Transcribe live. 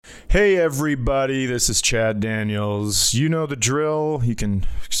Hey everybody, this is Chad Daniels. You know the drill. You can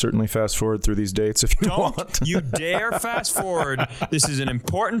certainly fast forward through these dates if you want. Don't you dare fast forward. This is an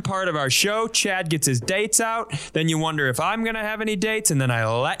important part of our show. Chad gets his dates out. Then you wonder if I'm going to have any dates, and then I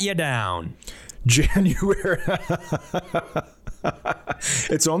let you down. January.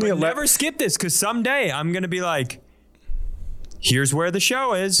 It's only Never skip this, because someday I'm going to be like, here's where the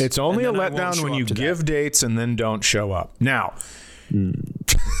show is. It's only a letdown when you give dates and then don't show up. Now,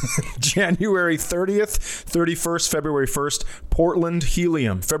 January 30th, 31st, February 1st, Portland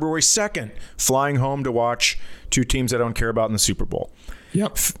Helium. February 2nd, flying home to watch two teams I don't care about in the Super Bowl.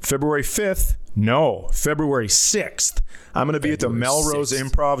 Yep. February 5th, February 6th, I'm going to be at the Melrose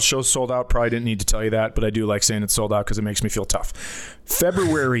 6th. Improv. Show sold out. Probably didn't need to tell you that, but I do like saying it's sold out because it makes me feel tough.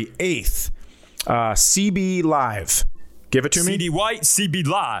 February 8th, CB Live. Give it to me. CD White, CB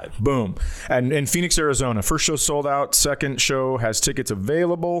Live. Boom. And in Phoenix, Arizona. First show sold out. Second show has tickets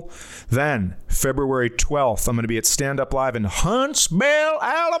available. Then, February 12th, I'm going to be at Stand Up Live in Huntsville,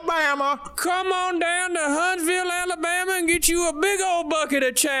 Alabama. Come on down to Huntsville, Alabama, and get you a big old bucket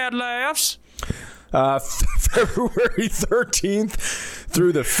of Chad Laughs. February 13th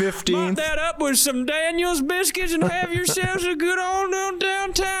through the 15th. Mop that up with some Daniel's biscuits and have yourselves a good old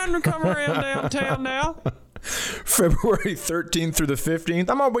downtown. Come around downtown now. February 13th through the 15th.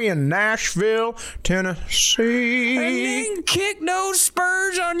 I'm going to be in Nashville, Tennessee. And then kick those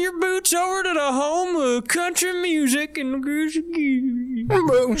spurs on your boots over to the home of country music and Boom,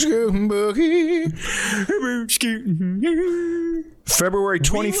 scootin' boogie. February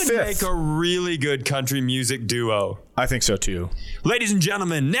 25th. We would make a really good country music duo. I think so too. Ladies and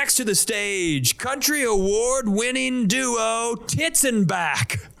gentlemen, next to the stage, country award-winning duo Tits and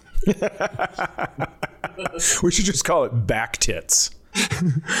Back. We should just call it Back Tits.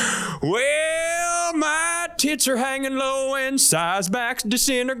 Well, my tits are hanging low and size back's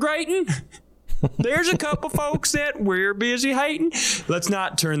disintegrating. There's a couple folks that we're busy hating. Let's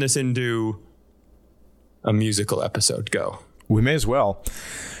not turn this into a musical episode. Go. We may as well.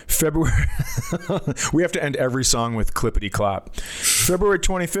 February. We have to end every song with clippity clop. February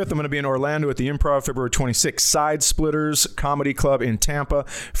 25th, I'm going to be in Orlando at the Improv. February 26th, Side Splitters Comedy Club in Tampa.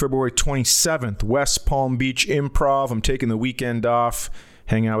 February 27th, West Palm Beach Improv. I'm taking the weekend off,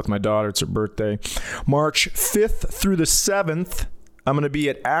 hanging out with my daughter. It's her birthday. March 5th through the 7th, I'm going to be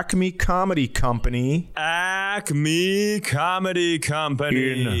at Acme Comedy Company. Acme Comedy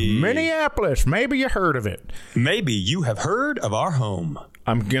Company. In Minneapolis. Maybe you heard of it. Maybe you have heard of our home.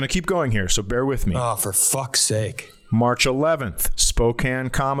 I'm going to keep going here, so bear with me. Oh, for fuck's sake. March 11th,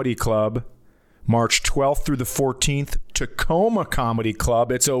 Spokane Comedy Club. March 12th through the 14th, Tacoma Comedy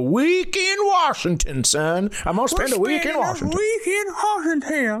Club. It's a week in Washington, son. I'm going to spend a week in Washington.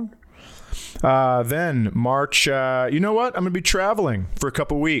 Then March, you know what? I'm going to be traveling for a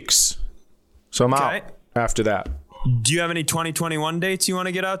couple weeks. So I'm out after that. Do you have any 2021 dates you want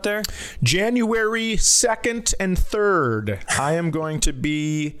to get out there? January 2nd and 3rd. I am going to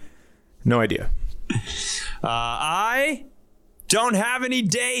be... No idea. I don't have any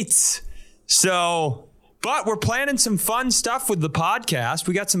dates. But we're planning some fun stuff with the podcast.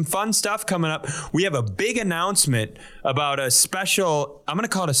 We got some fun stuff coming up. We have a big announcement about a special, I'm going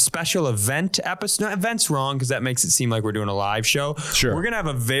to call it a special event episode. No, event's wrong because that makes it seem like we're doing a live show. Sure. We're going to have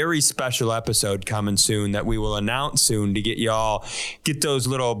a very special episode coming soon that we will announce soon to get those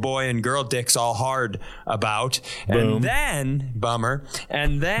little boy and girl dicks all hard about. Boom. And then, bummer.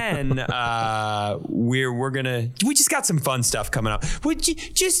 And then we just got some fun stuff coming up. Would you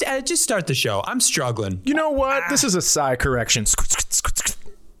just start the show? I'm struggling. You know what? This is a sigh correction.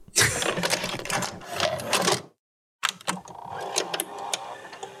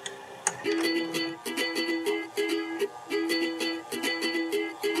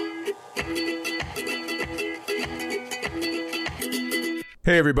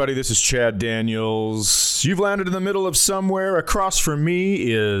 Hey everybody, this is Chad Daniels. You've landed in the middle of somewhere. Across from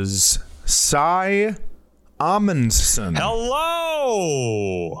me is Cy Amundsen.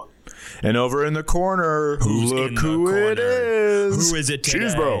 Hello! And over in the corner, look who it is. Who is it today?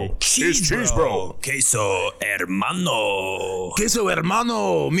 Cheesebro. It's Cheesebro. Queso hermano. Queso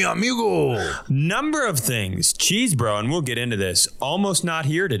hermano, mi amigo. Number of things. Cheesebro, and we'll get into this, almost not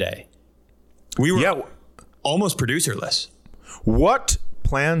here today. We were almost producerless. What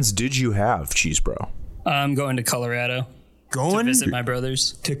plans did you have, Cheesebro? I'm going to Colorado. To visit my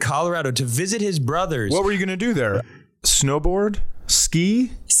brothers. To Colorado to visit his brothers. What were you going to do there? Snowboard?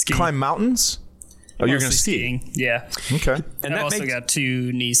 Ski? Climb mountains? Oh, you're going to ski? Skiing. Yeah. Okay. And I've also got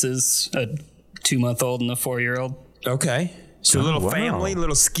two nieces, a 2-month-old and a 4-year-old. Okay. So a little family,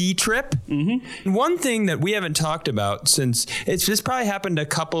 little ski trip. Mm-hmm. One thing that we haven't talked about since this probably happened a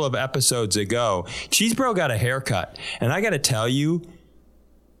couple of episodes ago. Cheese Bro got a haircut, and I got to tell you,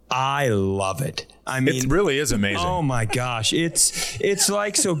 I love it. I mean, it really is amazing. Oh my gosh. It's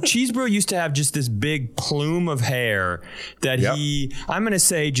like, so Cheese Bro used to have just this big plume of hair that I'm going to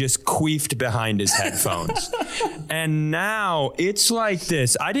say just queefed behind his headphones. And now it's like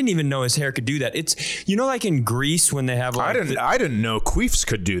this. I didn't even know his hair could do that. It's, like in Greece when they have like I didn't know queefs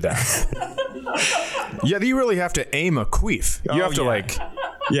could do that. Yeah, you really have to aim a queef. You have to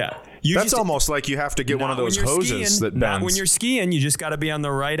Yeah. That's almost like you have to get one of those hoses that bends. Not when you're skiing, you just got to be on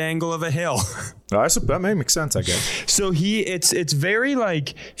the right angle of a hill. That may make sense, I guess. So it's very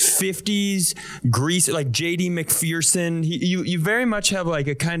like 50s Grease, like J.D. McPherson. You very much have like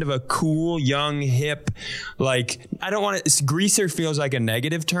a kind of a cool, young, hip, like, I don't want to, greaser feels like a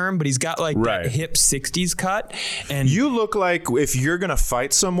negative term, but he's got like that hip 60s cut. And you look like if you're going to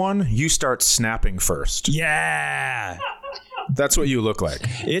fight someone, you start snapping first. Yeah. That's what you look like.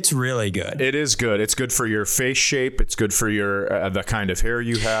 It's really good. It is good. It's good for your face shape. It's good for your the kind of hair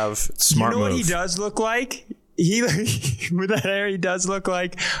you have. Smart move. What he does look like? With that hair, he does look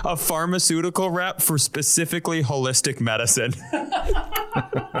like a pharmaceutical rep for specifically holistic medicine.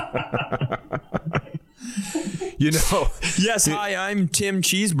 Yes. Hi, I'm Tim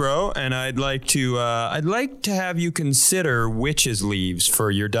Cheesebro, and I'd like to have you consider witch's leaves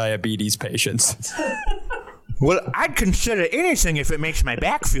for your diabetes patients. Well, I'd consider anything if it makes my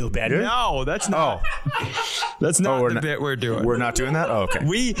back feel better. No, that's not. That's not the bit we're doing. We're not doing that? Oh, okay.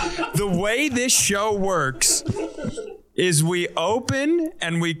 The way this show works is we open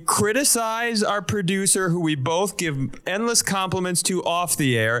and we criticize our producer, who we both give endless compliments to off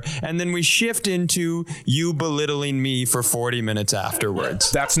the air, and then we shift into you belittling me for 40 minutes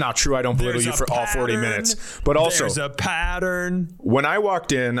afterwards. That's not true. I don't belittle you for all 40 minutes. But also, there's a pattern. When I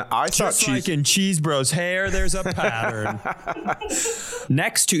walked in, I thought just like in Cheese Bro's hair, there's a pattern.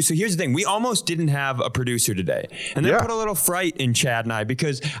 So here's the thing. We almost didn't have a producer today. And that put a little fright in Chad and I,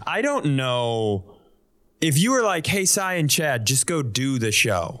 because I don't know. If you were like, hey, Cy and Chad, just go do the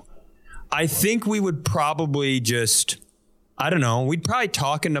show, I think we would probably just, I don't know, we'd probably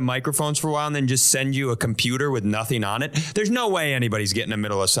talk into microphones for a while and then just send you a computer with nothing on it. There's no way anybody's getting in the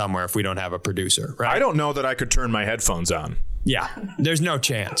middle of somewhere if we don't have a producer, right? I don't know that I could turn my headphones on. Yeah, there's no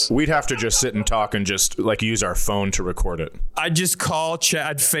chance. We'd have to just sit and talk and just like use our phone to record it. I'd just call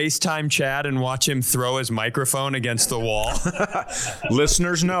Chad, FaceTime Chad, and watch him throw his microphone against the wall.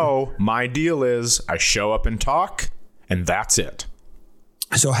 Listeners know my deal is I show up and talk, and that's it.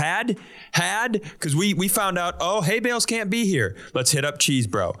 So because we found out, Hay Bales can't be here. Let's hit up Cheese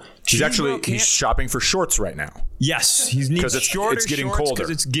Bro. He's shopping for shorts right now. Yes, he needs shorter it's getting shorts colder. because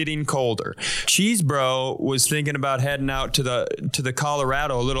it's getting colder. Cheese Bro was thinking about heading out to the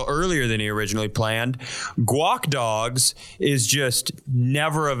Colorado a little earlier than he originally planned. Guac Dogs is just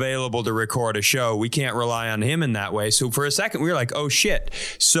never available to record a show. We can't rely on him in that way. So for a second, we were like, oh shit.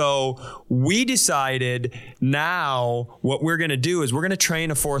 So we decided now what we're going to do is we're going to train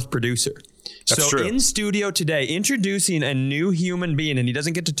a fourth producer. That's so true. In studio today, introducing a new human being, and he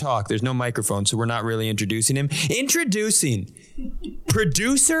doesn't get to talk. There's no microphone, so we're not really introducing him. Introducing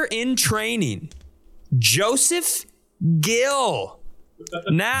producer in training, Joseph Gill.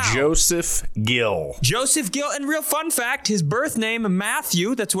 Now, Joseph Gill, and real fun fact, his birth name,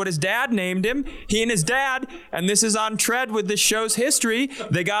 Matthew, that's what his dad named him. He and his dad, and this is on tread with the show's history,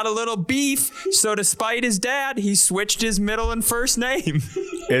 they got a little beef, so to spite his dad, he switched his middle and first name.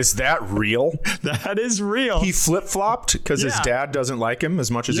 Is that real? That is real. He flip-flopped because his dad doesn't like him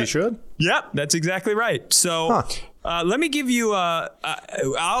as much as he should? Yep, that's exactly right. So let me give you,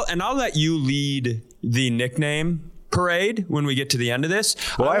 I'll let you lead the nickname parade when we get to the end of this.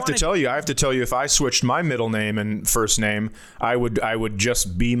 Well, I have to tell you, if I switched my middle name and first name, I would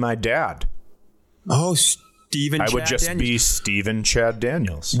just be my dad. Oh, Stephen Chad Daniels. I would just be Stephen Chad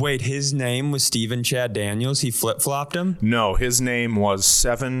Daniels. Wait, his name was Stephen Chad Daniels? He flip-flopped him? No, his name was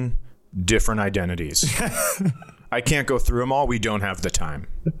 7 different identities. I can't go through them all. We don't have the time.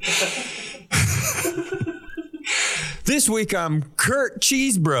 This week, I'm Kurt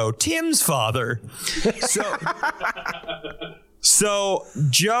Cheesebro, Tim's father. So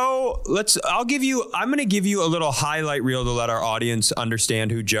Joe, I'm going to give you a little highlight reel to let our audience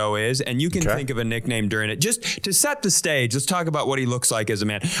understand who Joe is, and you can think of a nickname during it. Just to set the stage, let's talk about what he looks like as a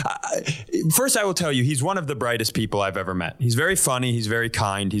man. First, I will tell you, he's one of the brightest people I've ever met. He's very funny, he's very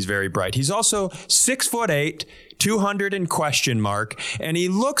kind, he's very bright. He's also 6'8", 200 in question mark, and he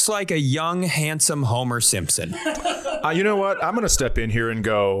looks like a young, handsome Homer Simpson. You know what? I'm going to step in here and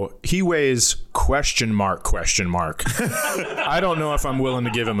go, he weighs question mark. I don't know if I'm willing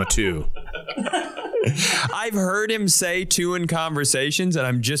to give him a 2. I've heard him say 2 in conversations, and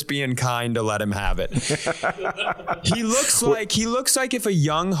I'm just being kind to let him have it. He looks like if a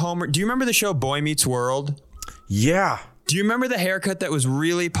young Homer... Do you remember the show Boy Meets World? Yeah. Do you remember the haircut that was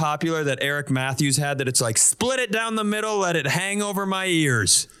really popular that Eric Matthews had, that it's like, split it down the middle, let it hang over my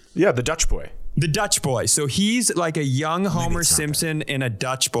ears? Yeah, the Dutch boy. The Dutch boy. So he's like a young Homer Simpson in a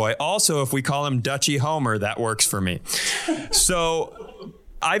Dutch boy. Also, if we call him Dutchy Homer, that works for me. So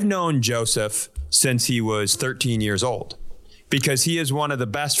I've known Joseph since he was 13 years old, because he is one of the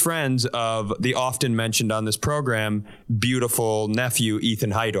best friends of the often mentioned on this program, beautiful nephew,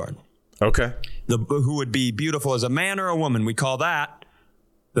 Ethan Heidorn. Okay. Who would be beautiful as a man or a woman. We call that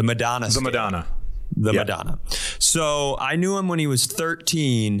the Madonna scale. The Madonna. So I knew him when he was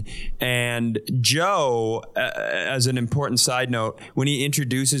 13, and Joe, as an important side note, when he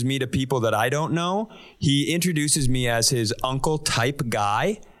introduces me to people that I don't know, he introduces me as his uncle type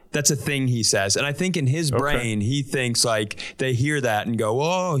guy. That's a thing he says. And I think in his brain, he thinks like they hear that and go,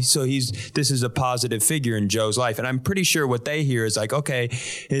 oh, so this is a positive figure in Joe's life. And I'm pretty sure what they hear is like, okay,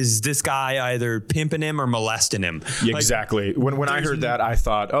 is this guy either pimping him or molesting him? Yeah, exactly. When I heard that, I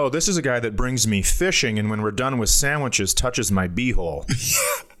thought, oh, this is a guy that brings me fishing, and when we're done with sandwiches, touches my beehole.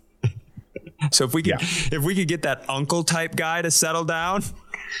 So if we could get that uncle type guy to settle down.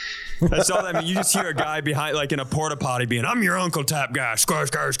 That's all. I mean, you just hear a guy behind, like in a porta potty, being, "I'm your uncle type guy." Scar.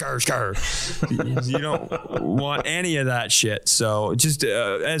 You don't want any of that shit. So, just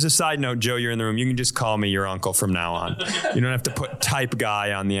as a side note, Joe, you're in the room. You can just call me your uncle from now on. You don't have to put type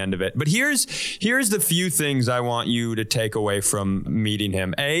guy on the end of it. But here's the few things I want you to take away from meeting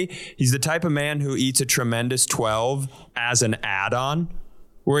him. A, he's the type of man who eats a tremendous 12 as an add-on.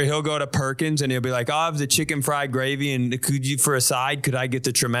 Where he'll go to Perkins and he'll be like, "Oh, I have the chicken fried gravy, and for a side, could I get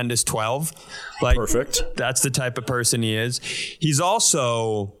the tremendous 12?" Like, perfect. That's the type of person he is. He's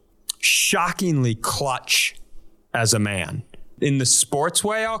also shockingly clutch as a man. In the sports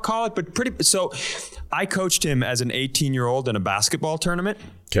way, I'll call it, but so I coached him as an 18-year-old in a basketball tournament.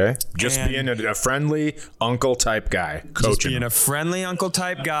 Okay. Just being a friendly uncle type guy. Just being a friendly uncle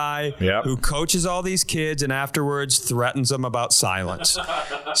type guy who coaches all these kids and afterwards threatens them about silence.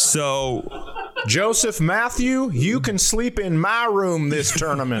 So, Joseph Matthew, you can sleep in my room this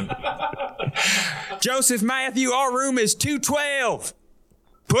tournament. Joseph Matthew, our room is 212.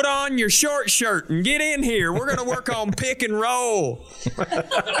 Put on your short shirt and get in here. We're going to work on pick and roll.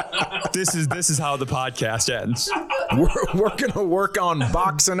 This is how the podcast ends. We're going to work on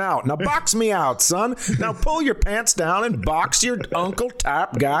boxing out. Now box me out, son. Now pull your pants down and box your uncle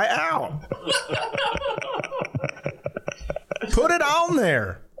type guy out. Put it on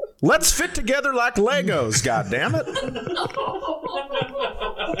there. Let's fit together like Legos, goddammit.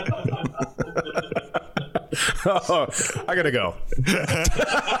 Oh, I gotta go.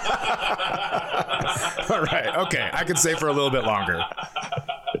 All right. Okay. I could stay for a little bit longer.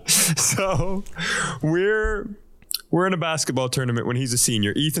 So we're in a basketball tournament when he's a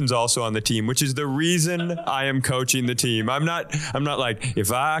senior. Ethan's also on the team, which is the reason I am coaching the team. I'm not like,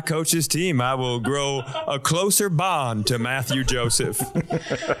 if I coach this team, I will grow a closer bond to Matthew Joseph.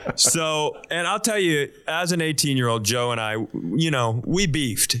 So, and I'll tell you, as an 18-year-old, Joe and I, we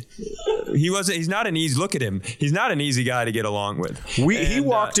beefed. He's not an easy, look at him. He's not an easy guy to get along with. He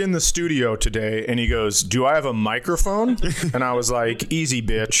walked in the studio today and he goes, "Do I have a microphone?" And I was like, "Easy,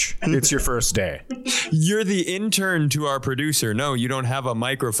 bitch. It's your first day." You're the intern to our producer. No, you don't have a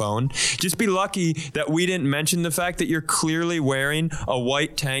microphone. Just be lucky that we didn't mention the fact that you're clearly wearing a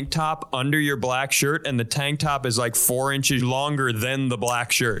white tank top under your black shirt, and the tank top is like 4 inches longer than the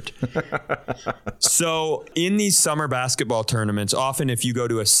black shirt. So in these summer basketball tournaments, often if you go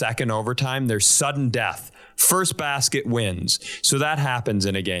to a second overtime, there's sudden death. First basket wins. So that happens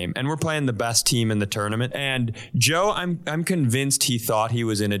in a game. And we're playing the best team in the tournament. And Joe, I'm convinced he thought he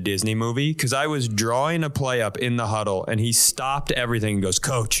was in a Disney movie, because I was drawing a play up in the huddle and he stopped everything and goes,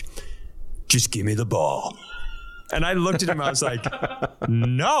 "Coach, just give me the ball." And I looked at him, I was like,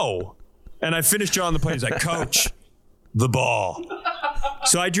 "No." And I finished drawing the play. He's like, "Coach, the ball."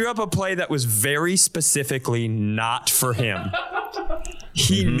 So I drew up a play that was very specifically not for him.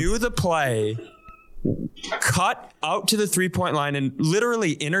 He knew the play, cut out to the three-point line and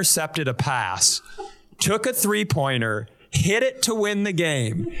literally intercepted a pass, took a three-pointer, hit it to win the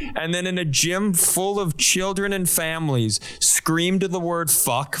game, and then in a gym full of children and families, screamed the word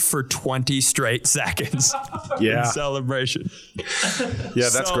 "fuck" for 20 straight seconds in celebration. Yeah,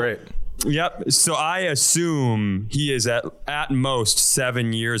 that's great. Yep. So I assume he is at most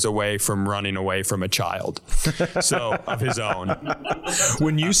 7 years away from running away from a child. So of his own.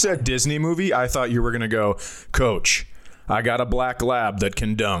 When you said Disney movie, I thought you were going to go, Coach, I got a black lab that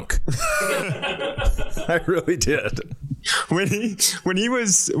can dunk. I really did. When he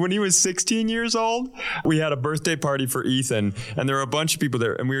was 16 years old, we had a birthday party for Ethan, and there were a bunch of people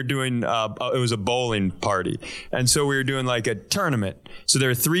there, and we were doing it was a bowling party, and so we were doing like a tournament. So there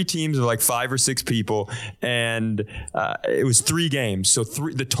were 3 teams of like 5 or 6 people, and it was 3 games. So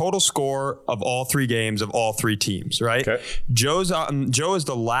the total score of all 3 games of all 3 teams, right? Okay. Joe is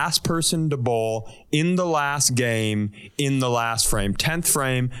the last person to bowl in the last game in the last frame. 10th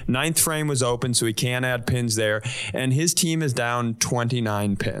frame, 9th frame was open, so he can't add pins there, and his team is down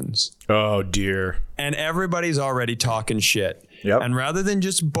 29 pins. Oh, dear. And everybody's already talking shit. Yep. And rather than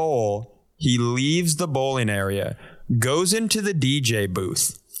just bowl, he leaves the bowling area, goes into the DJ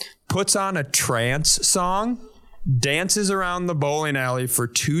booth, puts on a trance song, dances around the bowling alley for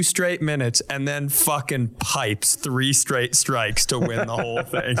 2 straight minutes, and then fucking pipes 3 straight strikes to win the whole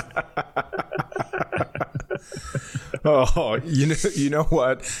thing. Oh, you know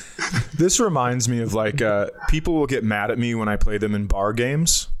what? This reminds me of like people will get mad at me when I play them in bar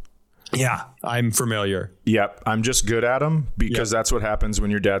games. Yeah, I'm familiar. Yep, I'm just good at them because that's what happens when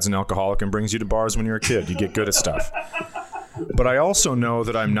your dad's an alcoholic and brings you to bars when you're a kid. You get good at stuff. But I also know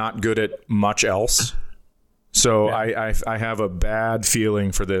that I'm not good at much else. So I have a bad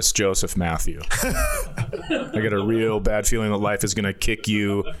feeling for this Joseph Matthew. I got a real bad feeling that life is going to kick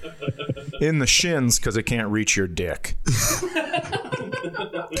you in the shins because it can't reach your dick.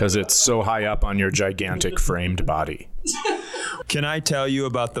 Because it's so high up on your gigantic framed body. Can I tell you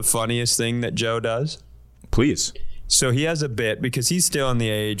about the funniest thing that Joe does? Please. So he has a bit, because he's still in the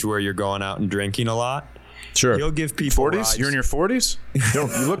age where you're going out and drinking a lot. Sure. He'll give people 40s? rides. You're in your 40s?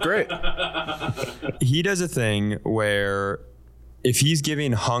 You look great. He does a thing where if he's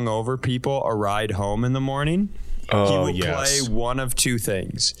giving hungover people a ride home in the morning, he will play one of 2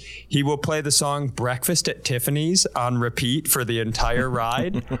 things. He will play the song Breakfast at Tiffany's on repeat for the entire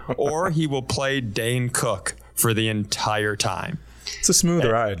ride, or he will play Dane Cook for the entire time. It's a smooth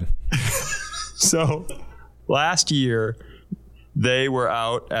ride. So last year, they were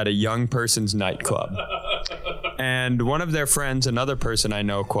out at a young person's nightclub. And one of their friends, another person I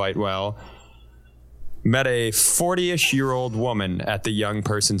know quite well, met a 40-ish-year-old woman at the young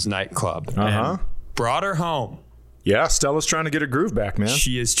person's nightclub. And brought her home. Yeah, Stella's trying to get her groove back, man.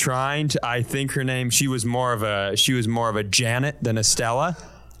 She is trying to, I think her name, she was more of a Janet than a Stella.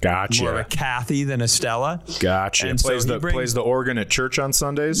 Gotcha. More of a Kathy than a Stella. Gotcha. And plays the organ at church on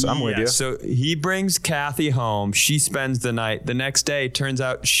Sundays. I'm with you. So he brings Kathy home. She spends the night. The next day, turns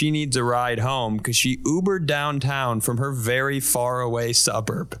out she needs a ride home because she Ubered downtown from her very far away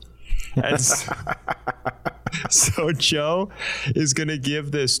suburb. And so Joe is going to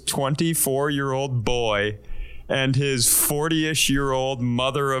give this 24-year-old boy and his 40-ish-year-old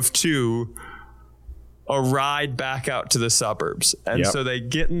mother of 2 a ride back out to the suburbs. And so they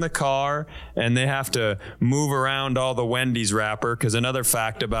get in the car and they have to move around all the Wendy's wrapper, because another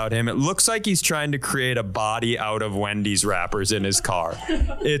fact about him, it looks like he's trying to create a body out of Wendy's wrappers in his car.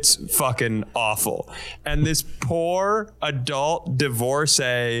 It's fucking awful. And this poor adult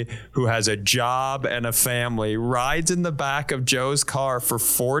divorcee who has a job and a family rides in the back of Joe's car for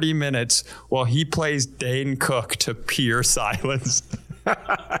 40 minutes while he plays Dane Cook to pure silence.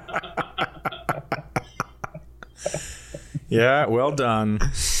 Yeah, well done.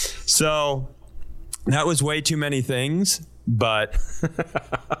 So that was way too many things, but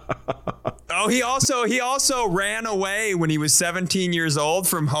he also ran away when he was 17 years old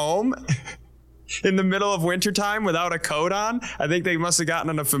from home in the middle of wintertime without a coat on. I think they must have gotten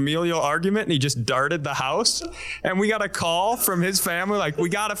in a familial argument and he just darted the house. And we got a call from his family like, we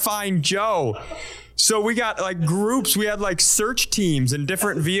got to find Joe. So we got like groups, we had like search teams and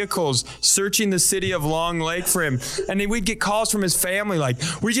different vehicles searching the city of Long Lake for him. And then we'd get calls from his family like,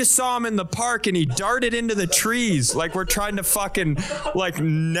 we just saw him in the park and he darted into the trees. Like we're trying to fucking like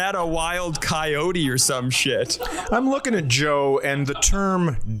net a wild coyote or some shit. I'm looking at Joe and the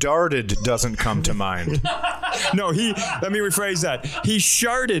term darted doesn't come to mind. No, let me rephrase that. He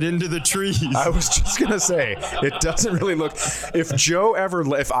sharted into the trees. I was just going to say, it doesn't really look,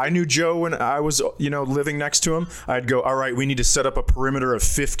 if I knew Joe when I was, living next to him, I'd go, all right, we need to set up a perimeter of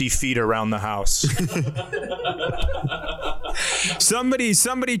 50 feet around the house.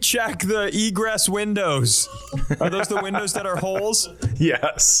 Somebody check the egress windows. Are those the windows that are holes?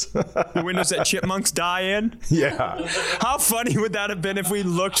 Yes. The windows that chipmunks die in? Yeah. How funny would that have been if we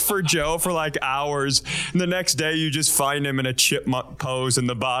looked for Joe for like hours and the next day you just find him in a chipmunk pose in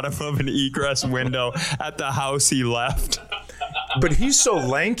the bottom of an egress window at the house he left? But he's so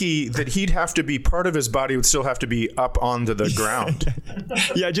lanky that he'd have to be, part of his body would still have to be up onto the ground.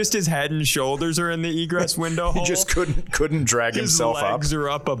 Yeah, just his head and shoulders are in the egress window hole. He just couldn't drag himself up. His legs are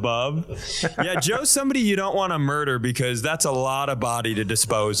up above. Yeah, Joe's somebody you don't want to murder because that's a lot of body to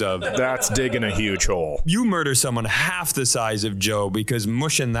dispose of. That's digging a huge hole. You murder someone half the size of Joe because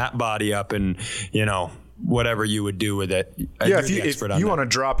mushing that body up and, whatever you would do with it. Yeah, if you want to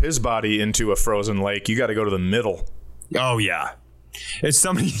drop his body into a frozen lake, you got to go to the middle. Oh, yeah. It's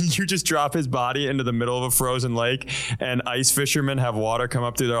somebody, you just drop his body into the middle of a frozen lake and ice fishermen have water come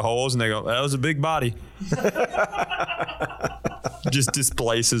up through their holes and they go, that was a big body. Just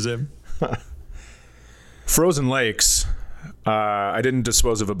displaces him. Frozen lakes. I didn't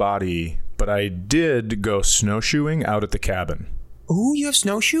dispose of a body, but I did go snowshoeing out at the cabin. Ooh, you have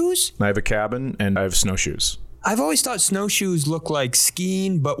snowshoes? I have a cabin and I have snowshoes. I've always thought snowshoes look like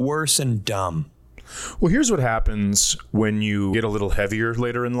skiing, but worse and dumb. Well, here's what happens when you get a little heavier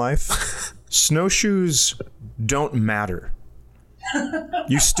later in life. Snowshoes don't matter.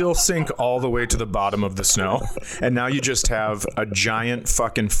 You still sink all the way to the bottom of the snow, and now you just have a giant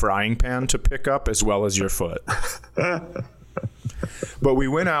fucking frying pan to pick up as well as your foot. But we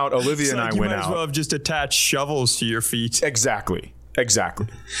went out, Olivia and I went out. You might as well have just attached shovels to your feet. Exactly.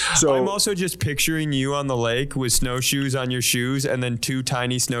 So I'm also just picturing you on the lake with snowshoes on your shoes and then 2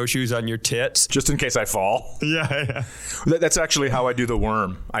 tiny snowshoes on your tits. Just in case I fall. Yeah. That's actually how I do the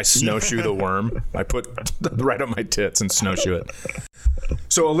worm. I snowshoe the worm. I put right on my tits and snowshoe it.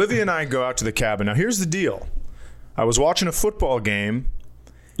 So Olivia and I go out to the cabin. Now, here's the deal. I was watching a football game,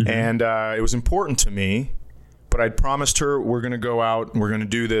 and it was important to me. But I'd promised her we're going to go out and we're going to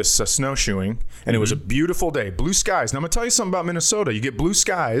do this snowshoeing. And it was a beautiful day. Blue skies. Now, I'm going to tell you something about Minnesota. You get blue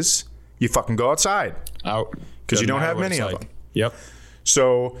skies, you fucking go outside. Out. Because you don't have many of them. Yep.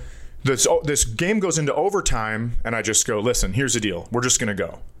 So this game goes into overtime, and I just go, listen, here's the deal. We're just going to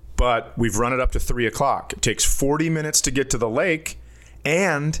go. But we've run it up to 3 o'clock. It takes 40 minutes to get to the lake,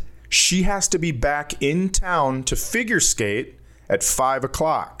 and she has to be back in town to figure skate at 5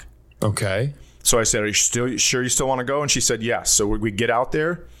 o'clock. Okay. So I said, are you sure you still want to go? And she said, yes. So we get out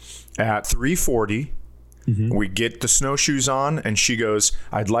there at 3:40. We get the snowshoes on, and she goes,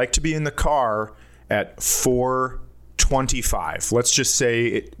 I'd like to be in the car at 4:25. Let's just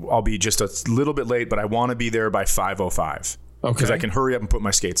say I'll be just a little bit late, but I want to be there by 5:05. Okay. Because I can hurry up and put my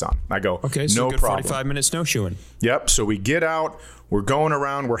skates on. I go, okay, so no good problem. 45-minute snowshoeing. Yep. So we get out. We're going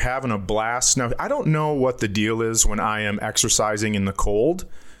around. We're having a blast. Now, I don't know what the deal is when I am exercising in the cold.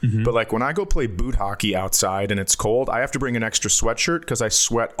 But like when I go play boot hockey outside and it's cold, I have to bring an extra sweatshirt because I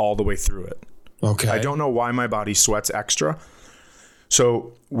sweat all the way through it. Okay. I don't know why my body sweats extra.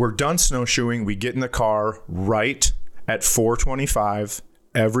 So we're done snowshoeing. We get in the car right at 4:25.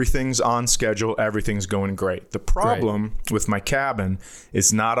 Everything's on schedule. Everything's going great. The problem with my cabin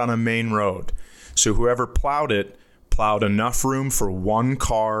is not on a main road. So whoever plowed it plowed enough room for one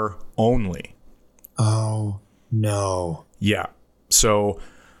car only. Oh, no. Yeah. So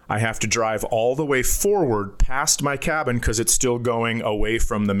I have to drive all the way forward past my cabin because it's still going away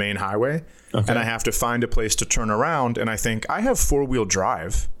from the main highway. Okay. And I have to find a place to turn around. And I think I have 4-wheel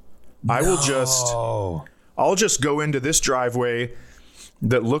drive. No. I'll just go into this driveway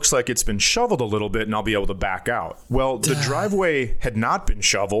that looks like it's been shoveled a little bit and I'll be able to back out. Well, the driveway had not been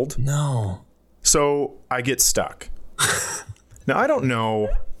shoveled. No. So I get stuck. Now, I don't know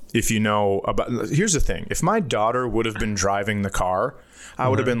if you know about, here's the thing. If my daughter would have been driving the car, I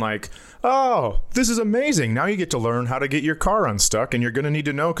would have been like, oh, this is amazing. Now you get to learn how to get your car unstuck, and you're going to need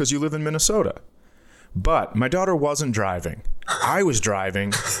to know because you live in Minnesota. But my daughter wasn't driving. I was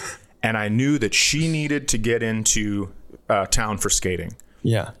driving, and I knew that she needed to get into town for skating.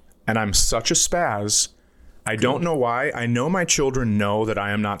 Yeah. And I'm such a spaz. I don't know why. I know my children know that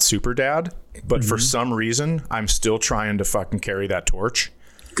I am not super dad, but for some reason, I'm still trying to fucking carry that torch.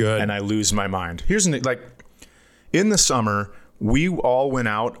 Good. And I lose my mind. Here's an, like, in the summer, we all went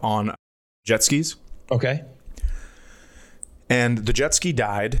out on jet skis. Okay. And the jet ski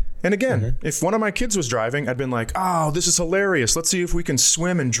died. And again, if one of my kids was driving, I'd been like, oh, this is hilarious. Let's see if we can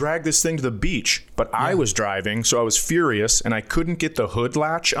swim and drag this thing to the beach. But I was driving, so I was furious, and I couldn't get the hood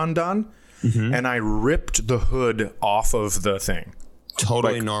latch undone. And I ripped the hood off of the thing.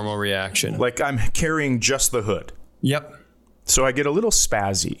 Totally normal reaction. Like I'm carrying just the hood. Yep. So I get a little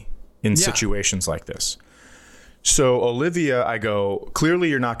spazzy in situations like this. So Olivia, I go, clearly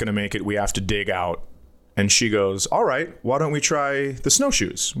you're not going to make it. We have to dig out. And she goes, all right, why don't we try the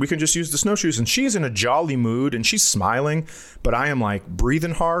snowshoes? We can just use the snowshoes. And she's in a jolly mood and she's smiling, but I am like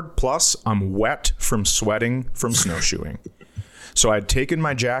breathing hard. Plus I'm wet from sweating from snowshoeing. So I'd taken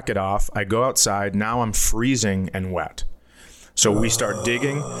my jacket off. I go outside. Now I'm freezing and wet. So we start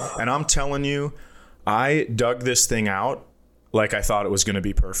digging, and I'm telling you, I dug this thing out like I thought it was going to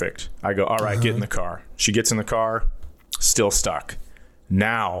be perfect. I go, all right, get in the car. She gets in the car, still stuck.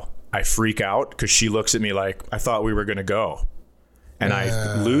 Now I freak out because she looks at me like I thought we were going to go. And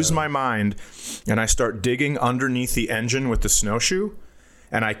I lose my mind, and I start digging underneath the engine with the snowshoe.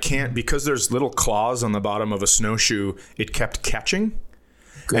 And I can't, because there's little claws on the bottom of a snowshoe, it kept catching.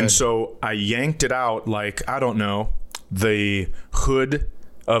 Good. And so I yanked it out like, I don't know, the hood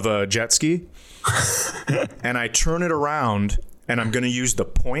of a jet ski. And I turn it around, and I'm going to use the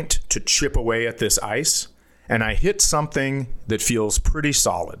point to chip away at this ice. And I hit something that feels pretty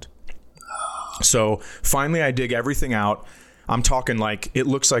solid. So finally I dig everything out. I'm talking like it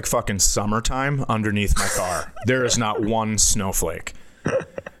looks like fucking summertime underneath my car. There is not one snowflake.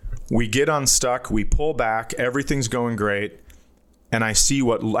 We get unstuck, we pull back, everything's going great, and I see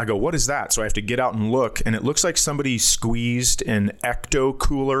I go, what is that? So I have to get out and look, and it looks like somebody squeezed an Ecto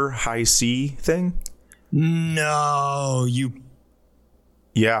Cooler Hi-C thing. No, you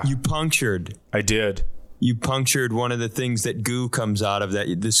punctured. I did. You punctured one of the things that goo comes out of,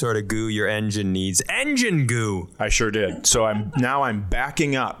 that the sort of goo your engine needs. Engine goo. I sure did. So I'm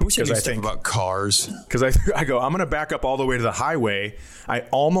backing up because I think about cars. Because I go, I'm going to back up all the way to the highway. I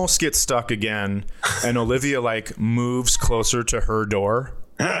almost get stuck again, and Olivia like moves closer to her door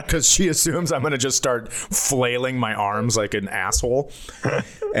because she assumes I'm going to just start flailing my arms like an asshole.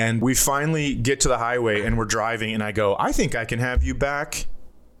 And we finally get to the highway, and we're driving, and I go, I think I can have you back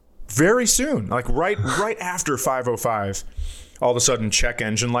very soon, like right after 5:05. All of a sudden, check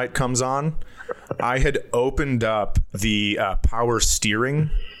engine light comes on. I had opened up the power steering,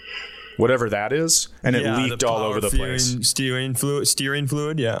 whatever that is, and it leaked all over the place. Steering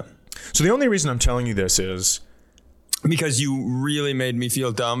fluid, yeah. So the only reason I'm telling you this is because you really made me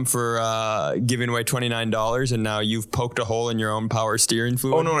feel dumb for giving away $29, and now you've poked a hole in your own power steering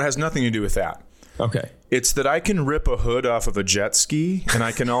fluid. Oh no, it has nothing to do with that. Okay. It's that I can rip a hood off of a jet ski, and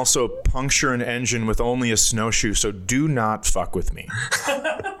I can also puncture an engine with only a snowshoe, so do not fuck with me.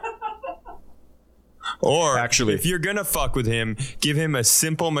 Or, actually, if you're going to fuck with him, give him a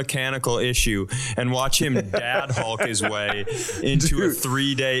simple mechanical issue and watch him dad Hulk his way into a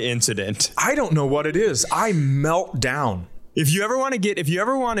 3-day incident. I don't know what it is. I melt down. If you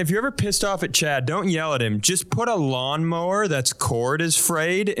ever pissed off at Chad, don't yell at him. Just put a lawnmower that's cord is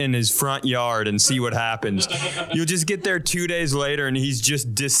frayed in his front yard and see what happens. You'll just get there 2 days later and he's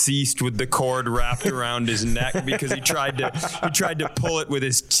just deceased with the cord wrapped around his neck because he tried to pull it with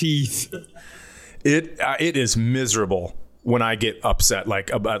his teeth. It is miserable when I get upset like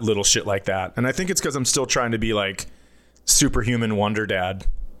about little shit like that, and I think it's because I'm still trying to be like superhuman wonder dad.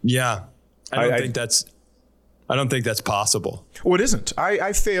 Yeah, I don't think that's possible. Well, it isn't.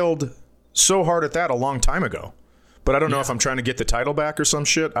 I failed so hard at that a long time ago. But I don't know if I'm trying to get the title back or some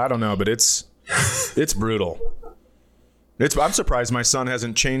shit. I don't know, but it's brutal. I'm surprised my son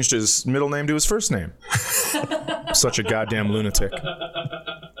hasn't changed his middle name to his first name. Such a goddamn lunatic.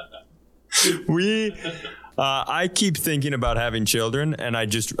 I keep thinking about having children, and I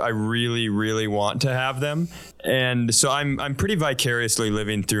really, really want to have them. And so I'm pretty vicariously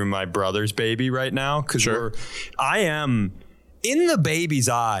living through my brother's baby right now, because I am in the baby's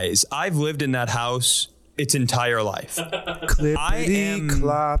eyes. I've lived in that house its entire life. Clippity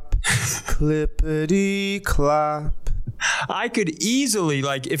clop, clippity clop. I could easily,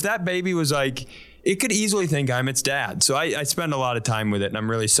 like, if that baby was like, it could easily think I'm its dad. So I spend a lot of time with it, and I'm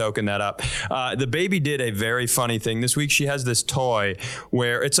really soaking that up. The baby did a very funny thing this week. She has this toy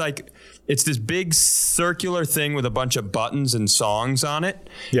where it's this big circular thing with a bunch of buttons and songs on it,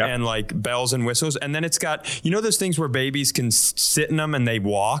 and like bells and whistles. And then it's got, those things where babies can sit in them and they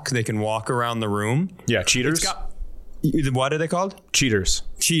can walk around the room. Yeah, cheaters. What are they called? Cheaters.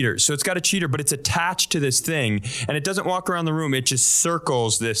 So it's got a cheater, but it's attached to this thing, and it doesn't walk around the room. It just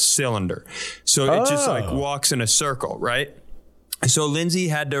circles this cylinder. So it just like walks in a circle, right? So Lindsay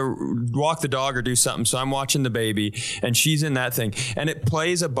had to walk the dog or do something. So I'm watching the baby and she's in that thing and it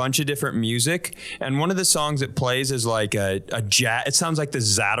plays a bunch of different music. And one of the songs it plays is like a jazz. It sounds like the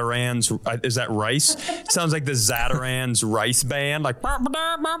Zatarans. Is that Rice? It sounds like the Zatarans Rice band. Like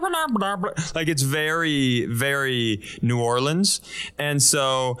it's very, very New Orleans. And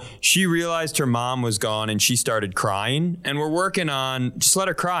so she realized her mom was gone and she started crying and we're working on just let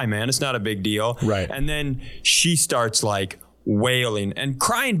her cry, man. It's not a big deal. Right. And then she starts like wailing and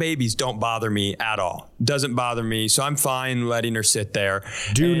crying babies don't bother me at all. Doesn't bother me. So I'm fine letting her sit there.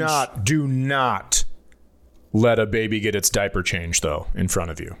 Do not let a baby get its diaper changed though in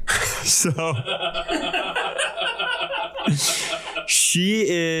front of you. So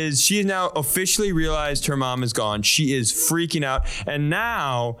she now officially realized her mom is gone. She is freaking out. And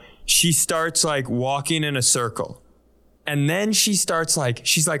now she starts like walking in a circle. And then she's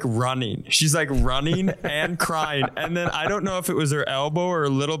like running. She's like running and crying. And then I don't know if it was her elbow or her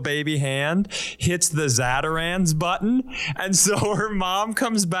little baby hand hits the Zatarans button. And so her mom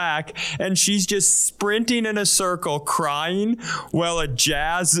comes back and she's just sprinting in a circle crying while a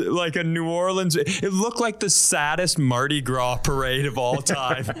jazz, like a New Orleans, it looked like the saddest Mardi Gras parade of all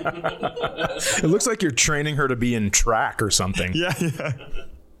time. It looks like you're training her to be in track or something. Yeah.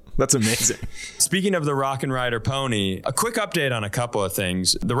 That's amazing. Speaking of the Rockin' Rider pony, a quick update on a couple of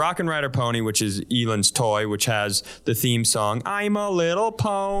things. The Rockin' Rider pony, which is Elan's toy, which has the theme song, I'm a little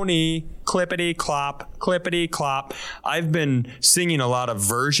pony, clippity clop, clippity clop. I've been singing a lot of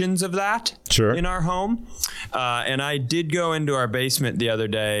versions of that in our home. And I did go into our basement the other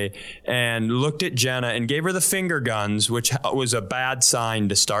day and looked at Jenna and gave her the finger guns, which was a bad sign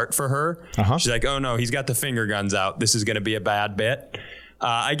to start for her. Uh-huh. She's like, oh no, he's got the finger guns out. This is going to be a bad bit.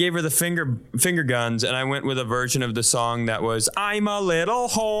 I gave her the finger guns and I went with a version of the song that was, I'm a little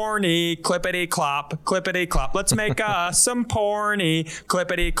horny, clippity clop, clippity clop. Let's make some porny,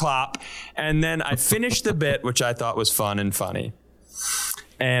 clippity clop. And then I finished the bit, which I thought was fun and funny.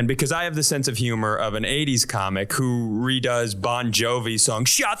 And because I have the sense of humor of an 80s comic who redoes Bon Jovi's song,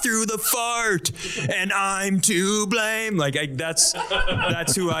 shot through the fart and I'm to blame. Like that's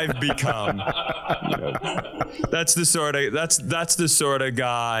who I've become. You know, that's the sort of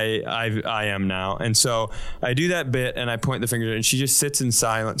guy I am now. And so I do that bit and I point the finger and she just sits in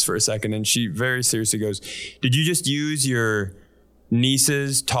silence for a second. And she very seriously goes, did you just use your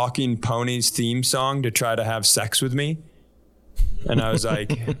niece's Talking Ponies theme song to try to have sex with me? And I was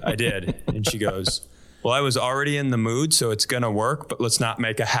like, I did. And she goes, well, I was already in the mood, so it's going to work, but let's not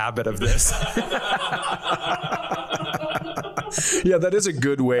make a habit of this. Yeah, that is a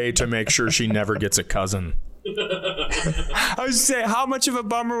good way to make sure she never gets a cousin. I was saying, how much of a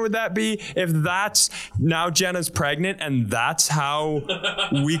bummer would that be if that's now Jenna's pregnant and that's how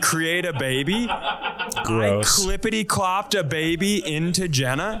we create a baby? Gross. I clippity clopped a baby into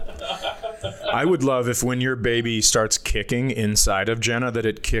Jenna. I would love if when your baby starts kicking inside of Jenna that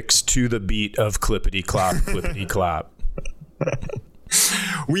it kicks to the beat of clippity clop, clippity clop.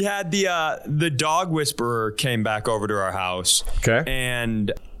 We had the dog whisperer came back over to our house. Okay.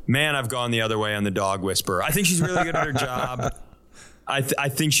 And man, I've gone the other way on the dog whisperer. I think she's really good at her job. I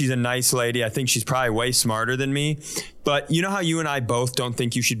think she's a nice lady. I think she's probably way smarter than me. But you know how you and I both don't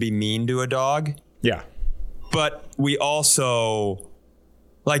think you should be mean to a dog? Yeah. But we also,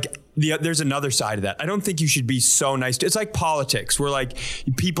 like, there's another side of that. I don't think you should be so nice. It's like politics. We're like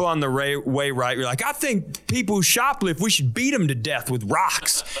people on the way right. You're like, I think people who shoplift, we should beat them to death with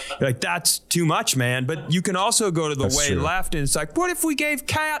rocks. You're like, that's too much, man. But you can also go to the way left and it's like, what if we gave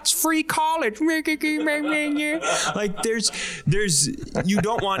cats free college? Like there's you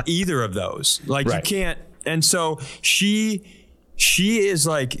don't want either of those. Like you can't. And so she is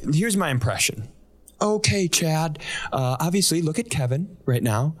like, here's my impression. Okay, Chad, obviously look at Kevin right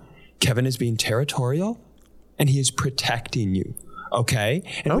now. Kevin is being territorial and he is protecting you. Okay.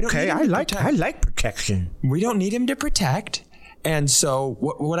 And I like protection. We don't need him to protect. And so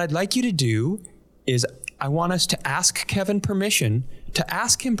what I'd like you to do is I want us to ask Kevin permission to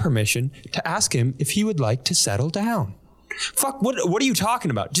ask him if he would like to settle down. Fuck, what are you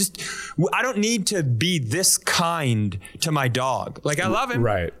talking about? Just, I don't need to be this kind to my dog. Like, I love him,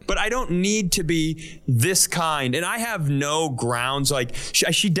 right? But I don't need to be this kind. And I have no grounds. Like,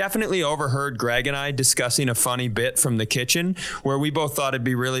 she definitely overheard Greg and I discussing a funny bit from the kitchen where we both thought it'd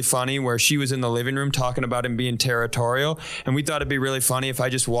be really funny, where she was in the living room talking about him being territorial. And we thought it'd be really funny if I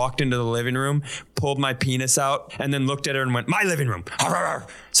just walked into the living room, pulled my penis out, and then looked at her and went, my living room,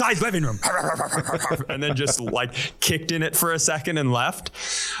 size living room, and then just like kicked in it for a second and left.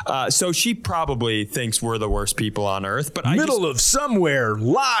 So she probably thinks we're the worst people on earth. But middle of somewhere,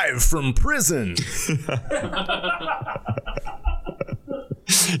 live from prison.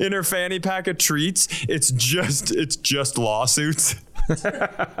 in her fanny pack of treats, it's just lawsuits.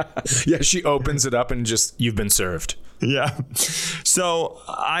 Yeah, she opens it up and just, you've been served. Yeah. So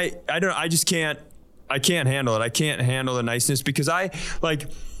I can't handle it. I can't handle the niceness because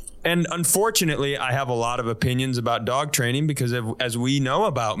and unfortunately I have a lot of opinions about dog training because as we know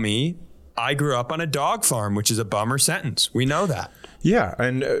about me, I grew up on a dog farm, which is a bummer sentence. We know that. Yeah.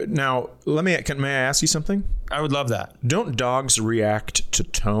 And now may I ask you something? I would love that. Don't dogs react to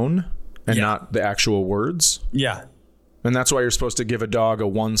tone and not the actual words? Yeah. And that's why you're supposed to give a dog a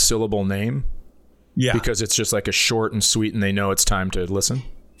 1-syllable name? Yeah. Because it's just like a short and sweet and they know it's time to listen?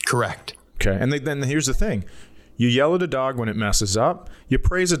 Correct. Okay. And then here's the thing. You yell at a dog when it messes up. You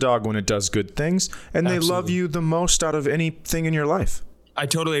praise a dog when it does good things. And they love you the most out of anything in your life. I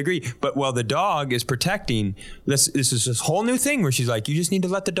totally agree. But while the dog is protecting, this is this whole new thing where she's like, you just need to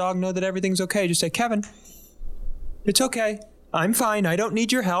let the dog know that everything's okay. Just say, Kevin, it's okay. I'm fine. I don't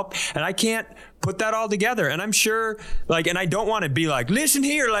need your help. And I can't put that all together. And I'm sure, and I don't want to be like, listen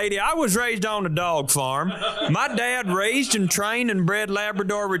here, lady, I was raised on a dog farm. My dad raised and trained and bred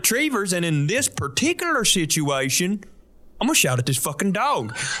Labrador retrievers. And in this particular situation, I'm going to shout at this fucking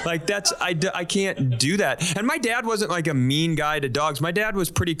dog. I can't do that. And my dad wasn't like a mean guy to dogs. My dad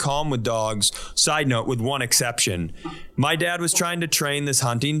was pretty calm with dogs. Side note, with one exception. My dad was trying to train this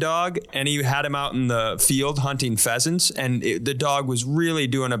hunting dog and he had him out in the field hunting pheasants. And the dog was really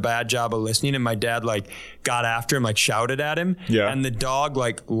doing a bad job of listening. And my dad got after him, shouted at him. Yeah. And the dog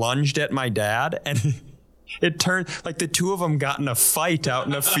lunged at my dad and it turned the two of them got in a fight out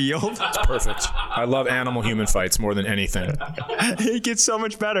in the field. It's perfect. I love animal-human fights more than anything. It gets so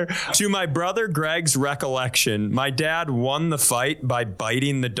much better. To my brother Greg's recollection, my dad won the fight by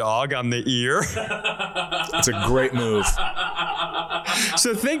biting the dog on the ear. It's a great move.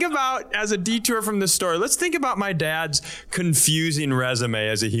 So think about, as a detour from this story, let's think about my dad's confusing resume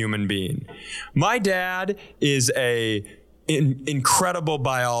as a human being. My dad is a incredible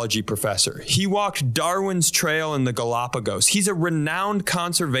biology professor. He walked Darwin's Trail in the Galapagos. He's a renowned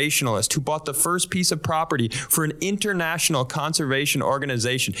conservationist who bought the first piece of property for an international conservation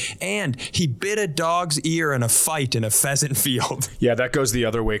organization. And he bit a dog's ear in a fight in a pheasant field. Yeah, that goes the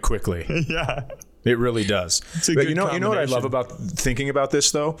other way quickly. Yeah. It really does. But you know what I love about thinking about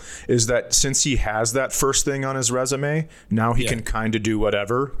this, though, is that since he has that first thing on his resume, now he can kind of do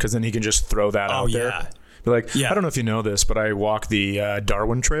whatever, because then he can just throw that out there. Be like, I don't know if you know this, but I walk the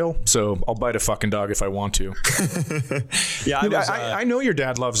Darwin Trail, so I'll bite a fucking dog if I want to. I know your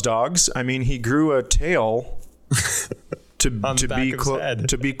dad loves dogs. I mean, he grew a tail to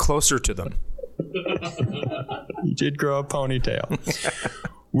be closer to them. He did grow a ponytail.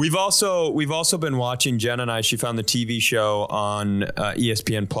 We've also been watching, Jen and I, she found the TV show on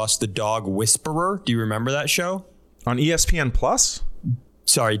ESPN Plus, The Dog Whisperer. Do you remember that show? On ESPN Plus?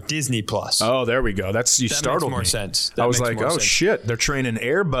 Sorry, Disney Plus. Oh, there we go. That startled me. Makes more sense. I was like, oh shit, they're training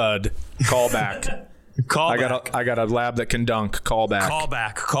Air Bud. Callback. I got a lab that can dunk.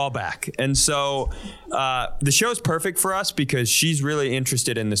 Callback. And so the show's perfect for us because she's really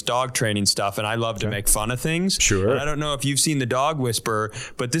interested in this dog training stuff, and I love to make fun of things. Sure. And I don't know if you've seen The Dog Whisperer,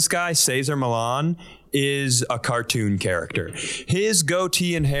 but this guy, Cesar Millan, is a cartoon character. His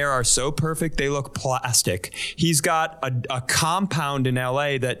goatee and hair are so perfect, they look plastic. He's got a compound in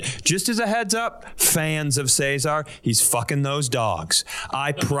LA that, just as a heads up, fans of Cesar, he's fucking those dogs.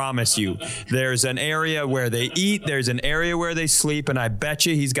 I promise you. There's an area where they eat, there's an area where they sleep, and I bet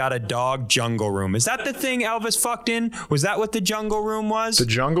you he's got a dog jungle room. Is that the thing Elvis fucked in? Was that what the jungle room was? The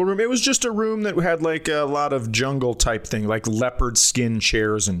jungle room? It was just a room that had a lot of jungle type thing, like leopard skin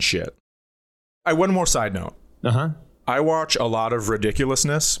chairs and shit. One more side note. I watch a lot of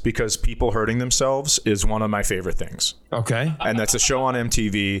ridiculousness because people hurting themselves is one of my favorite things. Okay. And that's a show on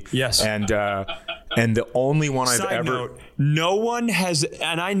MTV. Yes. And the only one I've Side ever... note, no one has,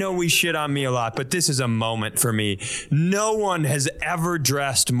 and I know we shit on me a lot, but this is a moment for me. No one has ever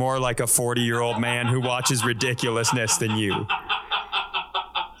dressed more like a 40-year-old man who watches ridiculousness than you.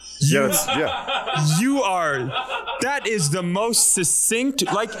 You are, that is the most succinct, in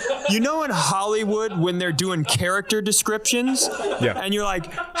Hollywood when they're doing character descriptions, and you're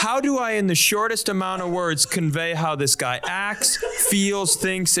like, how do I in the shortest amount of words convey how this guy acts, feels,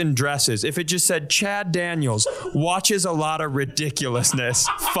 thinks, and dresses? If it just said Chad Daniels watches a lot of ridiculousness,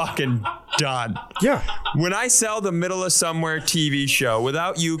 fucking done. Yeah. When I sell the Middle of Somewhere TV show,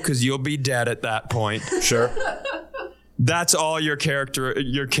 without you, because you'll be dead at that point. Sure. That's all your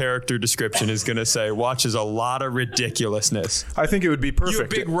character description is going to say. Watches a lot of ridiculousness. I think it would be perfect.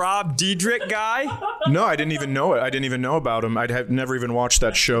 You a big Rob Dyrdek guy? No, I didn't even know it. I didn't even know about him. I'd have never even watched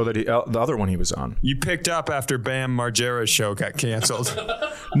that show that the other one he was on. You picked up after Bam Margera's show got canceled.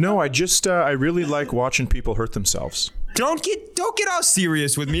 No, I really like watching people hurt themselves. Don't get all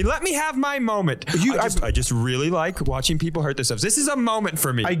serious with me. Let me have my moment. I just really like watching people hurt themselves. This is a moment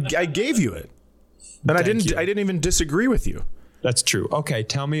for me. I gave you it. And I didn't even disagree with you. That's true. Okay,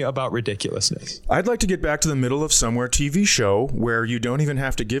 tell me about ridiculousness. I'd like to get back to the Middle of Somewhere TV show where you don't even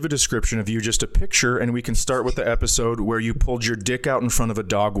have to give a description of you, just a picture, and we can start with the episode where you pulled your dick out in front of a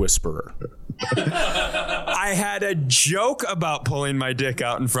dog whisperer. I had a joke about pulling my dick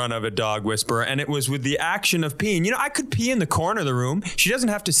out in front of a dog whisperer, and it was with the action of peeing. You know, I could pee in the corner of the room. She doesn't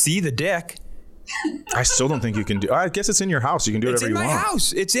have to see the dick. I still don't think you can do. I guess it's in your house. You can do whatever you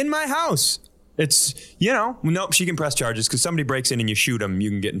want. It's in my house. It's, nope, she can press charges because somebody breaks in and you shoot them.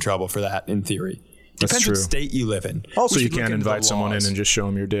 You can get in trouble for that in theory. That's Depends true. what state you live in. Also, you can't invite someone in and just show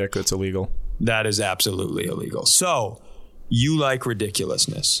them your dick. That's illegal. That is absolutely illegal. So, you like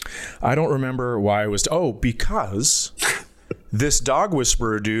ridiculousness. I don't remember why I was... because this dog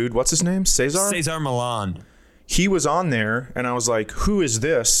whisperer dude, what's his name? Cesar Millan. He was on there, and I was like, who is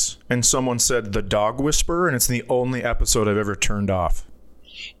this? And someone said, the dog whisperer, and it's the only episode I've ever turned off.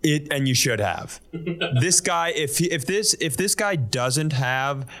 And you should have. This guy, if this guy doesn't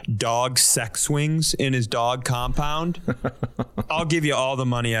have dog sex swings in his dog compound, I'll give you all the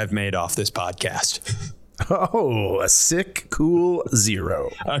money I've made off this podcast. Oh, a sick, cool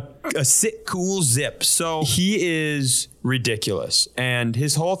zero. A sick, cool zip. So he is ridiculous. And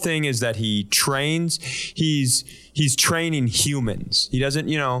his whole thing is that he trains. He's training humans. He doesn't,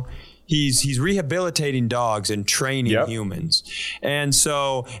 He's rehabilitating dogs and training humans. And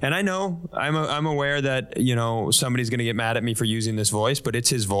so, and I know I'm aware that, somebody's going to get mad at me for using this voice, but it's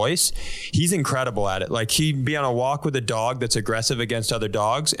his voice. He's incredible at it. Like he'd be on a walk with a dog that's aggressive against other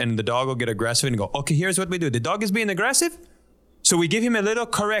dogs, and the dog will get aggressive and go, okay, here's what we do. The dog is being aggressive. So we give him a little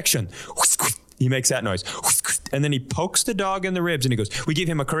correction. He makes that noise. And then he pokes the dog in the ribs and he goes, we give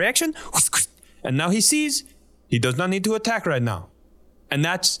him a correction. And now he sees he does not need to attack right now. And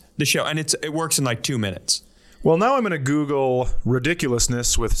that's the show. And it works in like 2 minutes. Well, now I'm going to Google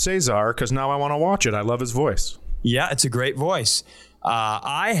ridiculousness with Cesar because now I want to watch it. I love his voice. Yeah, it's a great voice.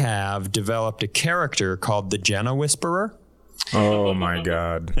 I have developed a character called the Jenna Whisperer. Oh, my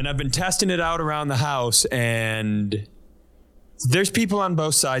God. And I've been testing it out around the house, and there's people on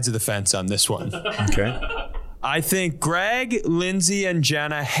both sides of the fence on this one. Okay. I think Greg, Lindsay, and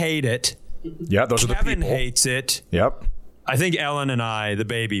Jenna hate it. Yeah, those are the people. Kevin hates it. Yep. I think Ellen and I, the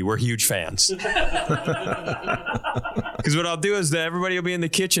baby, we're huge fans. Because what I'll do is that everybody will be in the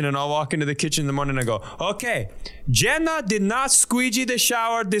kitchen, and I'll walk into the kitchen in the morning and I go, okay, Jenna did not squeegee the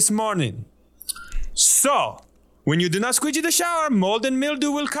shower this morning. So, when you do not squeegee the shower, mold and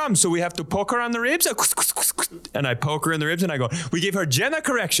mildew will come. So we have to poke her on the ribs. And I poke her in the ribs and I go, we give her Jenna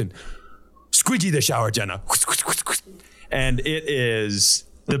correction. Squeegee the shower, Jenna. And it is,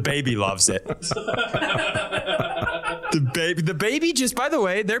 the baby loves it. The baby just, by the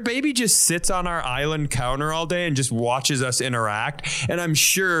way, their baby just sits on our island counter all day and just watches us interact. And I'm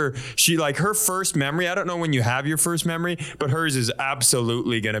sure she, like, her first memory, I don't know when you have your first memory, but hers is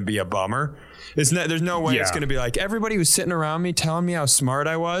absolutely going to be a bummer. There's no way it's going to be like, everybody was sitting around me telling me how smart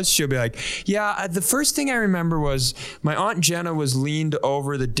I was. She'll be like, yeah, the first thing I remember was my Aunt Jenna was leaned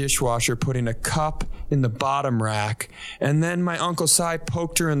over the dishwasher putting a cup in the bottom rack. And then my Uncle Si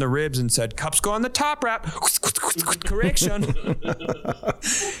poked her in the ribs and said, cups go on the top rack. Correction.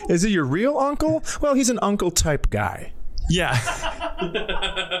 Is he your real uncle? Well, he's an uncle type guy. Yeah.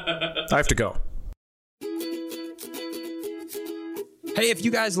 I have to go. Hey, if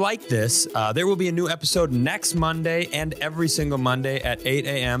you guys like this, there will be a new episode next Monday and every single Monday at 8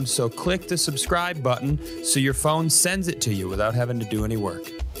 a.m. So click the subscribe button so your phone sends it to you without having to do any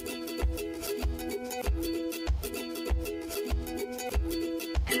work.